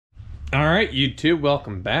All right, YouTube,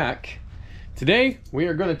 welcome back. Today, we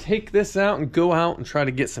are going to take this out and go out and try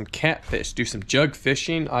to get some catfish, do some jug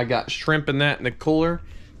fishing. I got shrimp in that in the cooler,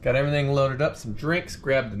 got everything loaded up, some drinks,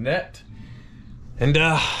 grabbed the net, and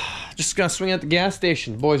just gonna swing at the gas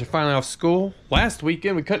station. The boys are finally off school. Last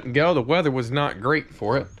weekend, we couldn't go. The weather was not great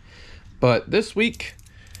for it. But this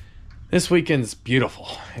weekend's beautiful.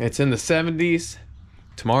 It's in the 70s.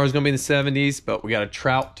 Tomorrow's gonna be in the 70s, but we got a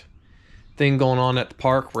trout thing going on at the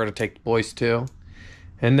park. We're gonna take the boys to,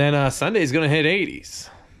 and then Sunday's gonna hit 80s,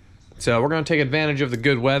 so we're gonna take advantage of the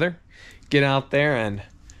good weather, get out there and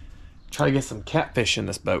try to get some catfish in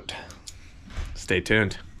this boat. Stay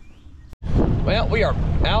tuned. Well, we are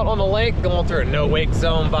out on the lake going through a no wake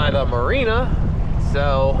zone by the marina.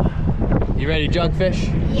 So you ready to jug fish?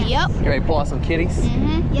 Yep. You ready to pull out some kitties?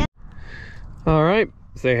 Yep. All right,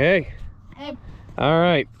 say hey. Hey. All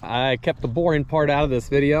right, I kept the boring part out of this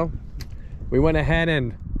video. We went ahead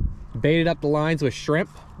and baited up the lines with shrimp,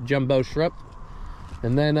 jumbo shrimp.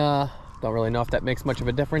 And then, don't really know if that makes much of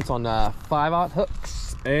a difference on 5/0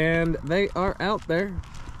 hooks. And they are out there,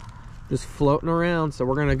 just floating around. So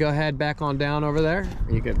we're gonna go ahead back on down over there.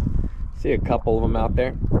 You can see a couple of them out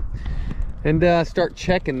there. And start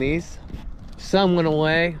checking these. Some went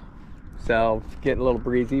away, so it's getting a little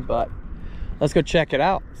breezy, but let's go check it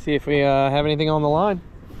out. See if we have anything on the line.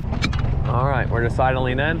 All right, we're just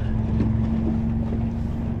idling in.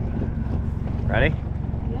 Ready?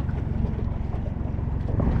 Yep.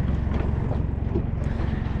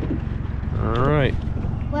 All right.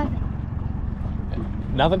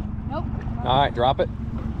 Nothing? Nope. All right, drop it.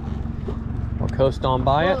 We'll coast on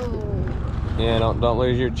by it. Yeah, don't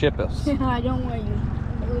lose your chippers. I don't want you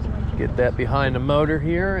to lose my chip. Get that behind the motor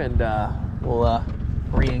here, and we'll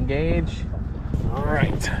re-engage. All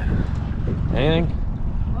right. Anything?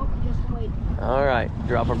 Nope, just wait. All right,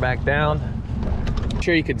 drop her back down.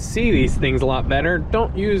 Sure you can see these things a lot better.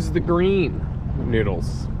 Don't use the green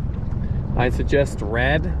noodles. I'd suggest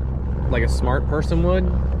red, like a smart person would.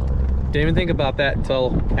 Didn't even think about that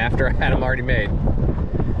until after I had them already made.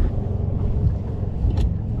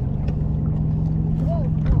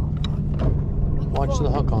 Watch the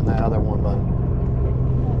hook on that other one, bud.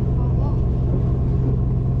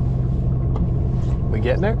 We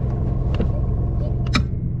getting there?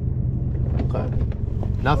 Okay.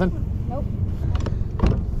 Nothing? Nope.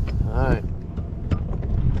 All right.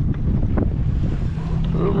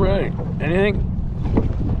 All right. Anything?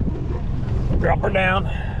 Drop her down.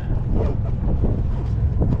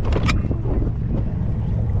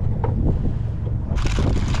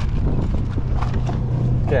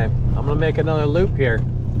 Okay, I'm gonna make another loop here.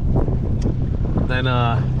 Then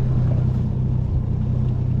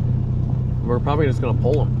we're probably just gonna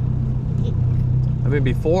pull them. I mean,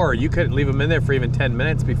 before you couldn't leave them in there for even 10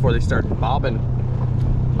 minutes before they start bobbing.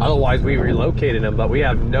 Otherwise, we relocated them, but we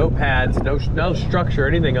have no pads, no structure,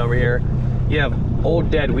 anything over here. You have old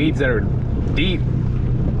dead weeds that are deep.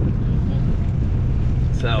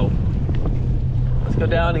 So let's go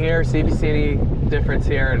down here, see if you see any difference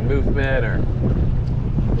here in movement or.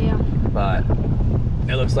 Yeah. But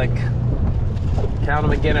it looks like, count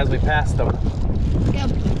them again as we pass them. Yep.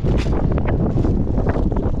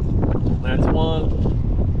 That's one.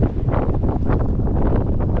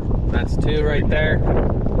 That's two right there.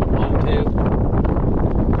 1, 2.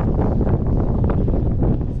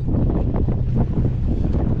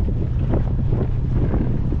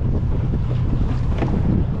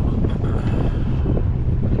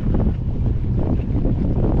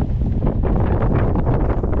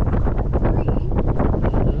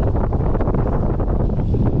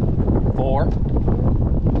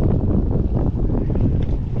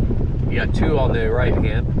 You got 2 on the right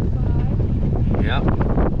hand. 5. Yep.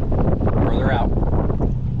 Further out.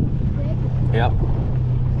 6. Yep.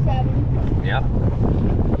 7. Yep.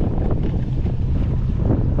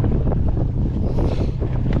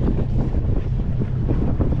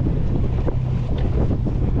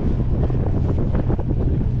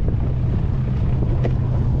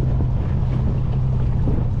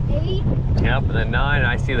 Yep, and then 9, and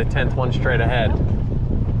I see the 10th one straight ahead.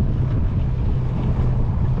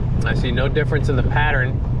 I see no difference in the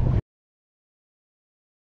pattern.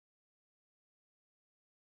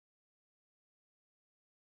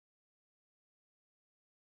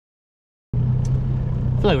 I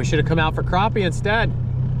feel like we should have come out for crappie instead.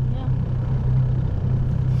 Yeah.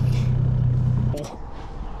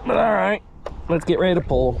 But all right, let's get ready to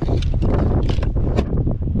pull.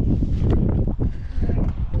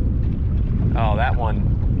 Oh, that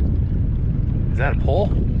one. Is that a pull?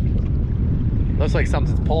 Looks like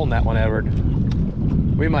something's pulling that one, Edward.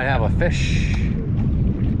 We might have a fish.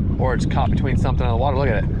 Or it's caught between something and the water. Look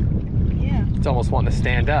at it. It's almost wanting to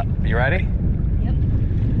stand up. You ready?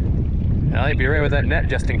 Yep. Elliot, be ready with that net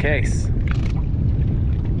just in case.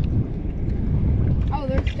 Oh,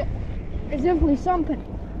 there's definitely something.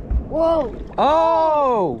 Whoa.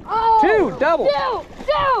 Oh! Oh! Two, double.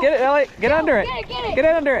 Two! Get it, Elliot. Get under it. Get it! Get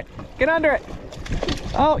it under it. Get under it.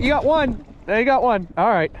 Oh, you got one. There, you got one. All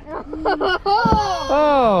right.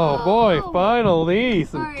 Oh boy, finally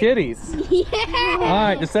some Alright. kitties. Yeah! All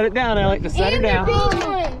right, just set it down, Elliot. Just set it And the down. big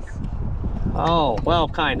ones. Oh, well,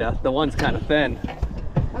 kinda. The one's kind of thin.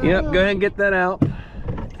 Yep, go ahead and get that out.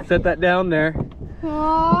 Set that down there.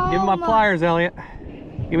 Oh, Give me my pliers, Elliot.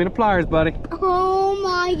 Give me the pliers, buddy. Oh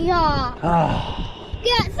my god. Ah,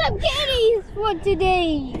 Got some kitties for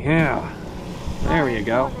today. yeah. There you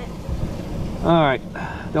go. All right.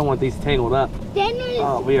 Don't want these tangled up.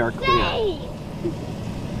 Oh, we are clear.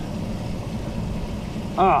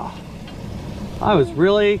 Oh, I was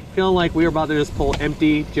really feeling like we were about to just pull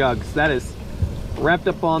empty jugs. That is wrapped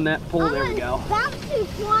up on that pole. There we go. About to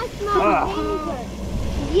wash my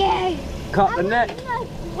finger. Yay. Caught the net.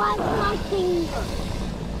 Wash my finger.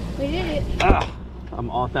 We did it. Ah, I'm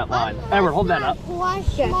off that line. Edward, hold that up.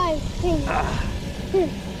 Wash my finger.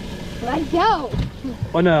 Let go.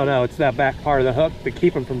 Well, no, it's that back part of the hook to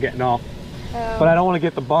keep them from getting off. But I don't want to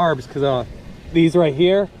get the barbs because these right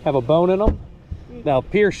here have a bone in them. They'll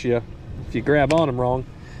pierce you if you grab on them wrong.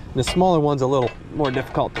 And the smaller one's a little more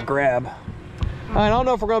difficult to grab. I don't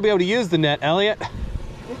know if we're going to be able to use the net, Elliot,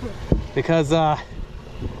 because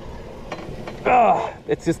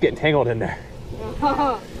it's just getting tangled in there.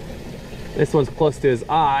 This one's close to his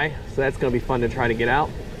eye, so that's going to be fun to try to get out.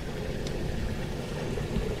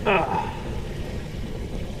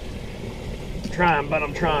 Trying, but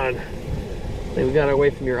I'm trying. I think we got it away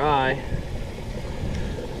from your eye.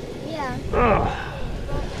 Yeah.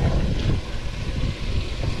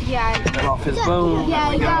 Get that off his bone. Yeah,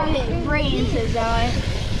 I got it right into his eye.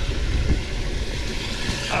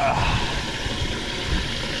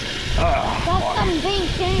 That's some big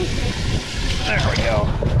chances. There we go.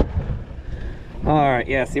 All right,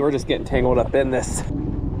 yeah, see, we're just getting tangled up in this.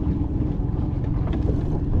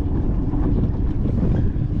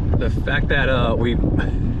 The fact that we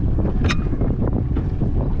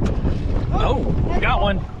got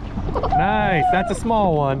one. Nice, that's a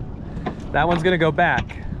small one. That one's gonna go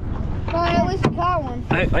back. Well, at least you got one.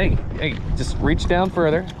 Hey, just reach down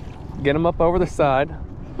further. Get them up over the side.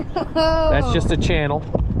 That's just a channel.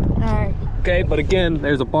 Alright. Okay, but again,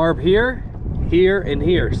 there's a barb here, here, and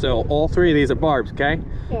here. So all three of these are barbs, okay?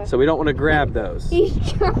 Yeah. So we don't want to grab those. He's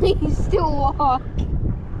trying to walk.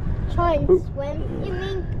 Trying to swim, you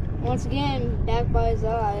mean? Once again, back by his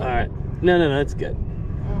eye. All right. No, it's good.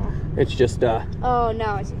 It's just, Oh,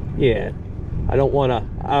 now I see. yeah. I don't want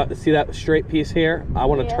to, see that straight piece here? I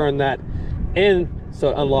want to turn that in so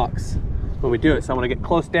it unlocks when we do it. So I want to get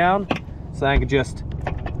close down so I can just,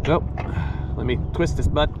 let me twist this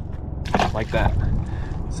bud like that.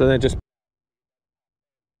 So then just,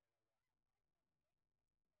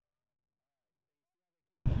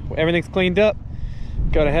 everything's cleaned up.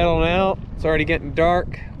 Got to head on out. It's already getting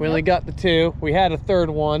dark. We only got the two. We had a third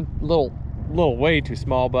one, a little way too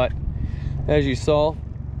small, but as you saw.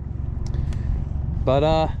 But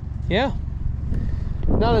yeah,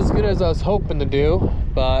 not as good as I was hoping to do,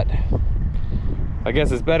 but I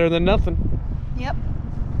guess it's better than nothing. Yep.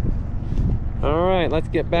 All right, let's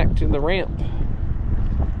get back to the ramp.